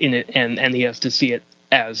 and in it, and he has to see it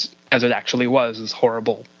as it actually was, this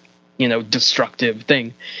horrible, destructive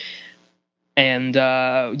thing. And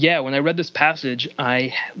when I read this passage,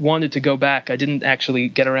 I wanted to go back. I didn't actually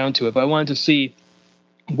get around to it, but I wanted to see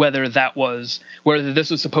whether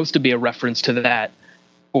this was supposed to be a reference to that,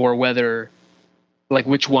 or whether, like,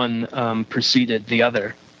 which one preceded the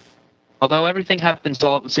other. Although everything happens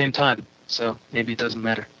all at the same time, so maybe it doesn't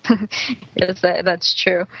matter. Yes, that's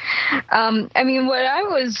true. I mean, what I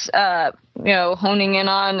was, honing in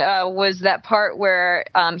on was that part where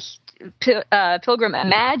Pilgrim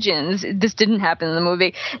imagines, this didn't happen in the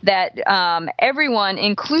movie, that everyone,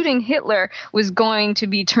 including Hitler, was going to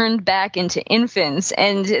be turned back into infants.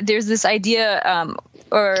 And there's this idea,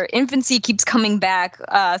 or infancy keeps coming back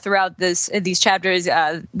throughout these chapters.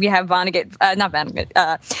 We have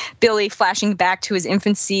Billy flashing back to his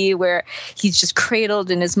infancy, where he's just cradled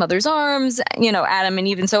in his mother's arms, Adam and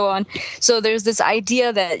Eve and so on. So there's this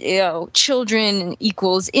idea that, children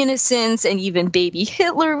equals innocence, and even baby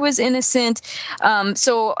Hitler was innocent.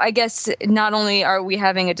 So I guess not only are we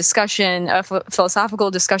having a discussion, a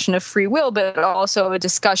philosophical discussion of free will, but also a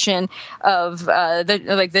discussion of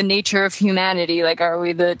the nature of humanity. Like, are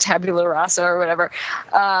we the tabula rasa or whatever?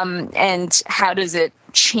 And how does it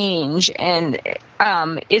change? And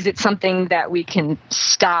is it something that we can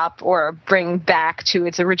stop or bring back to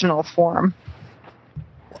its original form?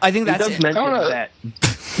 I think that's he does mention that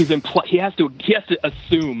he has to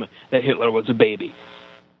assume that Hitler was a baby,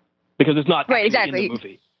 because it's not right, exactly in the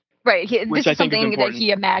movie. Right. This is something that he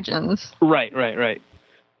imagines. Right.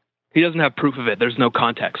 He doesn't have proof of it. There's no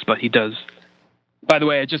context, but he does By the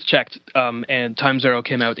way, I just checked, and Time Zero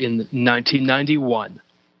came out in 1991.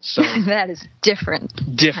 So that is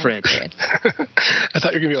different. Different. I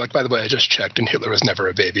thought you were going to be like, by the way, I just checked, and Hitler was never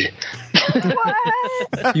a baby.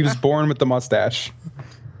 What? He was born with the mustache.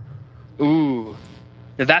 Ooh.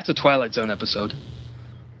 Now that's a Twilight Zone episode.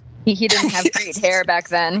 He didn't have great hair back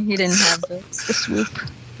then. He didn't have the swoop.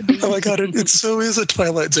 Oh my god, it so is a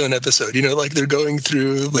Twilight Zone episode. You know, like they're going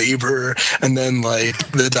through labor, and then like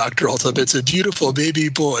the doctor holds up, it's a beautiful baby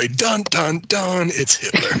boy. Dun, dun, dun. It's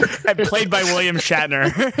Hitler. And played by William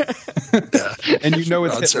Shatner. Yeah. And you know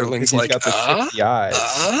it's Rod Hitler Serling's because he's like, got the shifty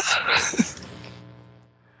eyes.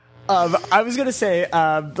 I was going to say,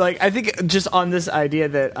 I think just on this idea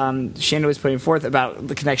that Shanda was putting forth about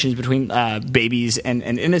the connections between babies and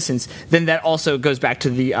innocence, then that also goes back to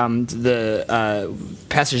the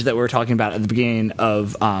passage that we were talking about at the beginning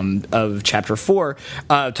of Chapter 4,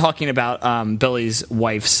 talking about Billy's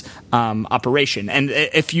wife's operation. And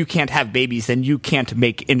if you can't have babies, then you can't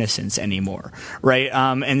make innocence anymore, right?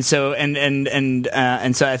 And so I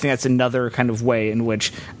think that's another kind of way in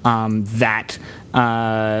which that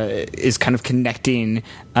is kind of connecting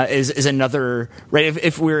is another, right?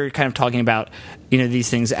 If we're kind of talking about these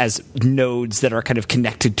things as nodes that are kind of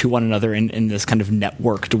connected to one another in this kind of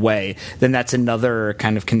networked way, then that's another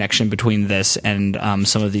kind of connection between this and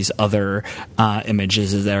some of these other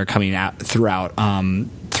images that are coming out throughout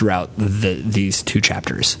these two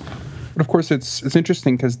chapters. But of course, it's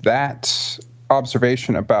interesting because that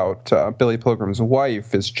observation about Billy Pilgrim's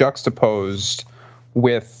wife is juxtaposed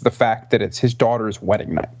with the fact that it's his daughter's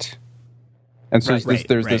wedding night, and so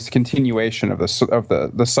there's this continuation of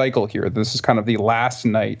the cycle here. This is kind of the last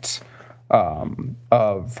night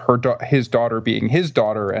of his daughter being his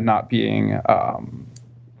daughter and not being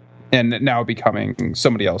and now becoming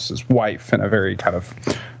somebody else's wife in a very kind of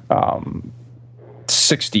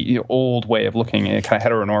 60-old way of looking at, a kind of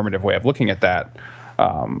heteronormative way of looking at that.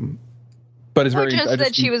 But it's very just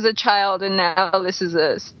that she was a child, and now this is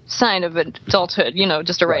a sign of adulthood.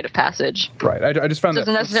 Just a rite of passage. Right. I just found it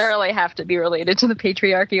doesn't necessarily have to be related to the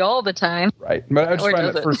patriarchy all the time. Right. But I just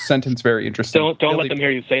find that first sentence very interesting. Don't let them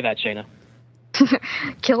hear you say that, Shayna.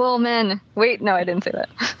 Kill all men. Wait, no, I didn't say that.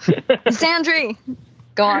 Sandry,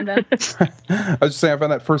 go on, Ben. I was just saying I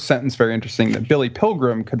found that first sentence very interesting. That Billy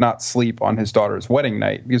Pilgrim could not sleep on his daughter's wedding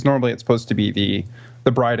night because normally it's supposed to be the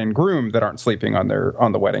bride and groom that aren't sleeping on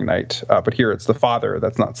the wedding night, but here it's the father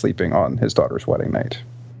that's not sleeping on his daughter's wedding night.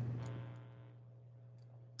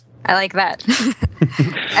 I like that.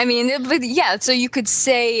 I mean, yeah, so you could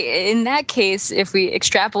say in that case, if we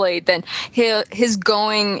extrapolate, then his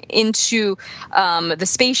going into the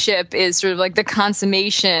spaceship is sort of like the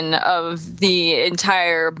consummation of the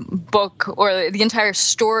entire book or the entire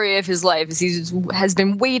story of his life. He has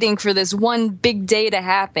been waiting for this one big day to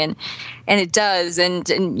happen, and it does. And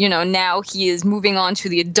now he is moving on to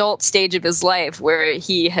the adult stage of his life where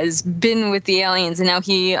he has been with the aliens, and now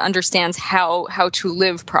he understands how to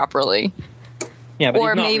live properly. Yeah, but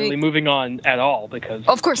he's not really moving on at all because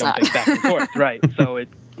of course not. Back and forth, right? So it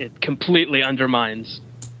completely undermines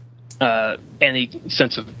any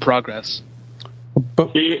sense of progress.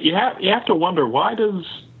 But you have to wonder why does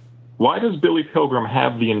Billy Pilgrim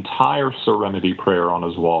have the entire Serenity prayer on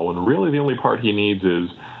his wall when really the only part he needs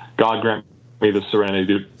is God grant me the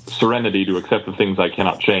serenity to accept the things I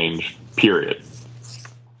cannot change. Period.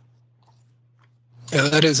 Yeah,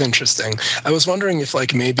 that is interesting. I was wondering if,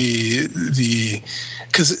 maybe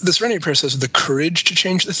because the Serenity Prayer says the courage to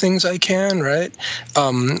change the things I can, right?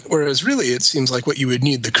 Whereas really it seems like what you would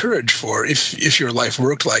need the courage for, if your life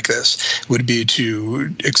worked like this, would be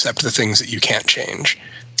to accept the things that you can't change.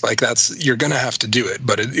 You're going to have to do it,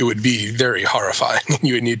 but it would be very horrifying.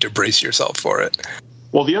 You would need to brace yourself for it.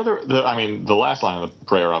 Well, the last line of the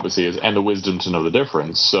prayer obviously is, and the wisdom to know the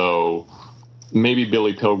difference. So maybe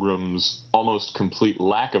Billy Pilgrim's almost complete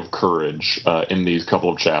lack of courage in these couple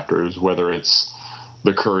of chapters, whether it's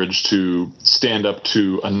the courage to stand up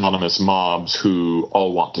to anonymous mobs who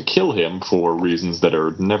all want to kill him for reasons that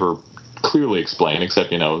are never clearly explained, except,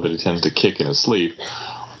 that he tends to kick in his sleep,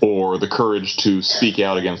 or the courage to speak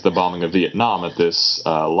out against the bombing of Vietnam at this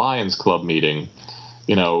Lions Club meeting.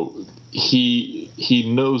 He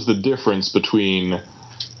knows the difference between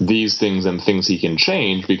these things and things he can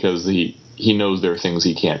change because he knows there are things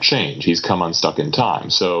he can't change. He's come unstuck in time.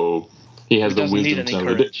 So he has the wisdom to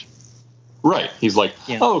know the right. He's like,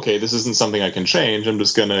 oh, okay, this isn't something I can change. I'm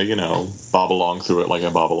just going to, bob along through it like I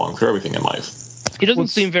bob along through everything in life. He doesn't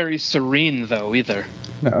seem very serene, though, either.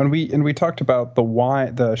 No, and we talked about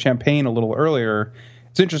the champagne a little earlier.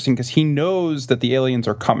 It's interesting because he knows that the aliens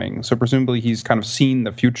are coming. So presumably he's kind of seen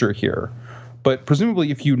the future here. But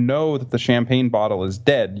presumably, if you know that the champagne bottle is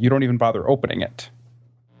dead, you don't even bother opening it.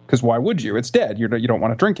 Because why would you? It's dead. You don't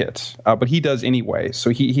want to drink it. But he does anyway. So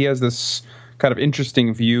he has this kind of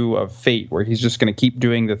interesting view of fate, where he's just going to keep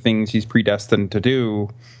doing the things he's predestined to do,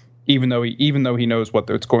 even though he knows what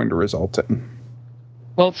it's going to result in.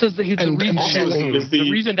 Well, it says that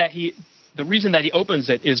the reason that he opens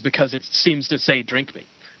it is because it seems to say "drink me."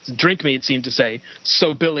 Drink me, it seemed to say.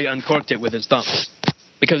 So Billy uncorked it with his thumb,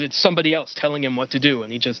 because it's somebody else telling him what to do,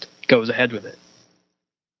 and he just goes ahead with it.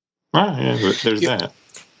 Ah, yeah, there's that.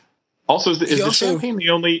 Also, is the champagne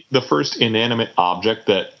the first inanimate object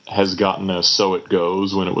that has gotten a "so it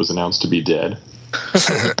goes" when it was announced to be dead?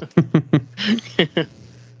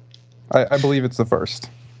 I believe it's the first.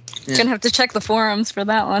 Yeah. Gonna have to check the forums for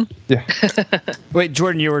that one. Yeah. Wait,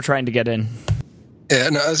 Jordan, you were trying to get in. Yeah,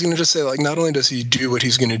 no, I was going to just say, like, not only does he do what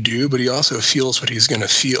he's going to do, but he also feels what he's going to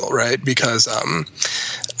feel, right? Because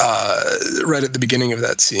right at the beginning of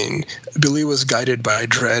that scene, Billy was guided by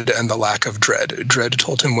dread and the lack of dread. Dread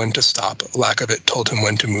told him when to stop. Lack of it told him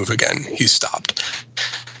when to move again. He stopped.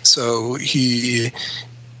 So he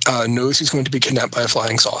knows he's going to be kidnapped by a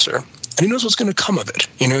flying saucer. And he knows what's going to come of it.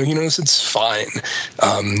 He knows it's fine.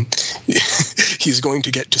 He's going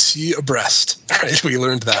to get to see a breast, right? We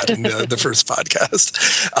learned that in the first podcast.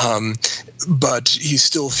 But he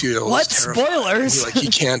still feels what terrified. Spoilers? Like he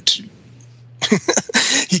can't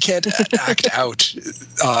act out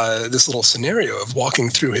this little scenario of walking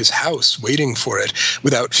through his house, waiting for it,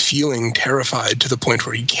 without feeling terrified to the point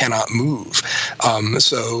where he cannot move.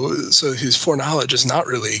 So his foreknowledge is not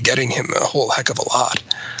really getting him a whole heck of a lot.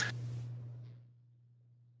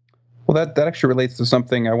 Well, that actually relates to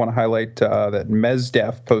something I want to highlight that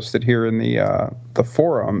Mezdef posted here in the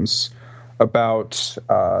forums about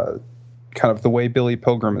kind of the way Billy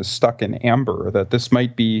Pilgrim is stuck in amber, that this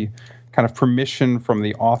might be kind of permission from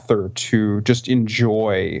the author to just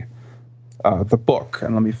enjoy the book.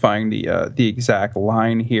 And let me find the exact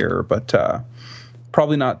line here, but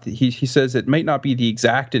probably not. He says it might not be the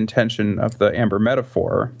exact intention of the amber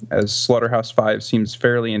metaphor, as Slaughterhouse 5 seems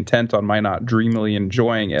fairly intent on my not dreamily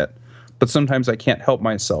enjoying it. But sometimes I can't help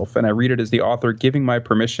myself, and I read it as the author giving my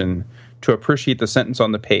permission to appreciate the sentence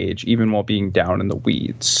on the page, even while being down in the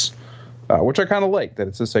weeds. Which I kind of like, that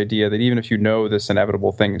it's this idea that even if you know this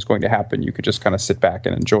inevitable thing is going to happen, you could just kind of sit back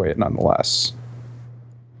and enjoy it nonetheless.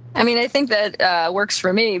 I mean, I think that works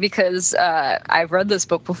for me because I've read this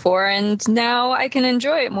book before, and now I can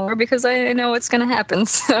enjoy it more because I know what's going to happen.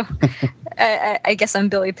 So I guess I'm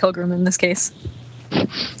Billy Pilgrim in this case.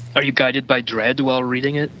 Are you guided by dread while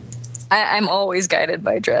reading it? I'm always guided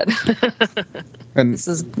by dread. And this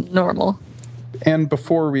is normal. And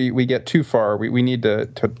before we get too far, we need to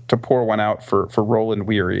pour one out for Roland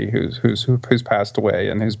Weary, who's passed away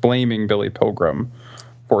and who's blaming Billy Pilgrim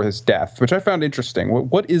for his death, which I found interesting.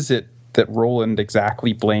 What is it that Roland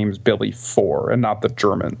exactly blames Billy for, and not the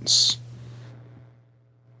Germans?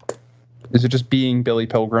 Is it just being Billy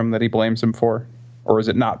Pilgrim that he blames him for, or is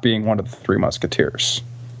it not being one of the Three Musketeers?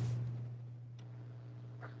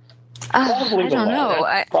 I don't know.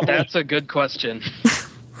 That's a good question.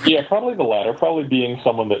 Yeah, probably the latter. Probably being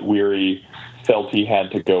someone that Weary felt he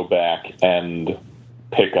had to go back and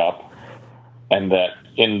pick up, and that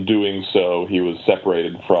in doing so he was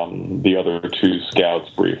separated from the other two scouts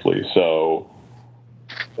briefly. So,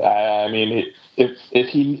 I mean, if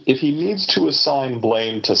he needs to assign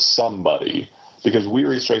blame to somebody, because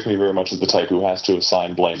Weary strikes me very much as the type who has to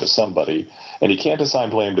assign blame to somebody, and he can't assign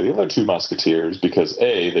blame to the other two musketeers because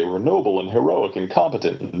A, they were noble and heroic and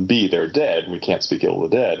competent, and B, they're dead, and we can't speak ill of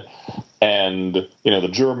the dead. And, the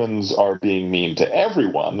Germans are being mean to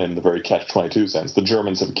everyone in the very Catch-22 sense. The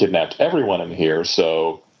Germans have kidnapped everyone in here,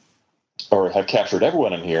 or have captured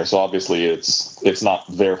everyone in here, so obviously it's not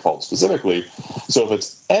their fault specifically. So if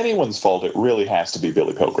it's anyone's fault, it really has to be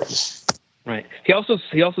Billy Pilgrim's. Right. He also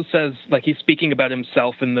says, like, he's speaking about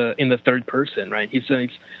himself in the third person, right? He says,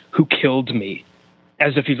 "Who killed me?"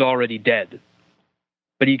 as if he's already dead.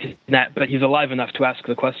 But he's alive enough to ask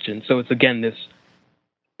the question. So it's again this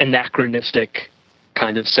anachronistic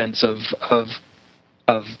kind of sense of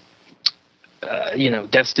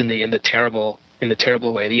destiny in the terrible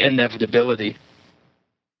way, the inevitability.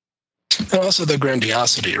 And also the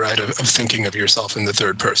grandiosity, right, of thinking of yourself in the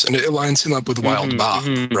third person. It lines him up with Wild Bob,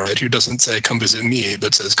 right, who doesn't say, "Come visit me,"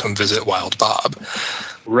 but says, "Come visit Wild Bob."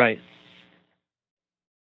 Right.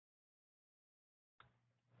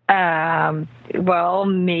 Well,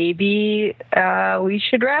 maybe we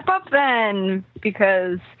should wrap up then,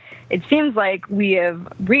 because it seems like we have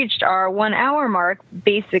reached our 1 hour mark,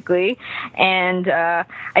 basically. And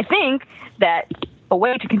I think that a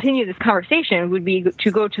way to continue this conversation would be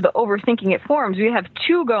to go to the Overthinking It forums. We have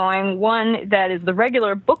two going. One that is the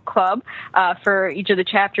regular book club for each of the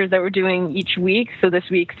chapters that we're doing each week. So this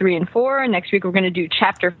week, 3 and 4. Next week, we're going to do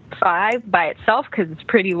chapter 5 by itself because it's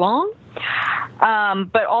pretty long.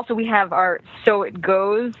 But also we have our So It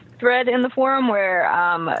Goes thread in the forum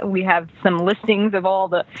where we have some listings of all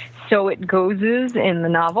the So It Goeses in the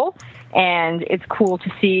novel. And it's cool to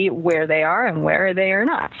see where they are and where they are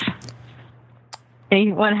not.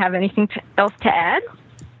 Anyone have anything else to add?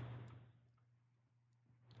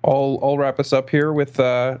 I'll wrap us up here with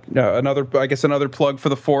another plug for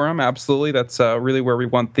the forum. Absolutely, that's really where we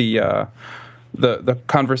want the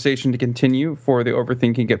conversation to continue for the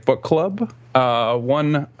Overthinking It book club.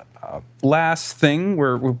 One last thing,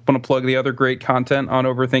 we want to plug the other great content on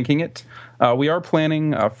Overthinking It. We are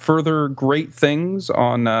planning further great things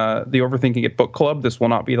on the Overthinking It book club. This will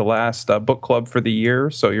not be the last book club for the year,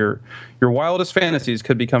 so your wildest fantasies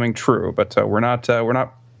could be coming true. But we're not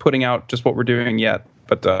putting out just what we're doing yet.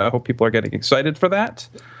 But I hope people are getting excited for that.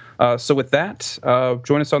 So with that,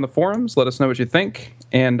 join us on the forums. Let us know what you think,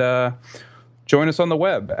 and join us on the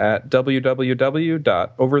web at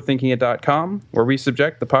www.overthinkingit.com, where we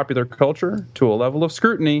subject the popular culture to a level of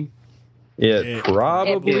scrutiny it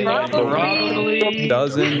probably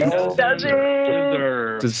doesn't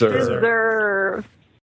deserve.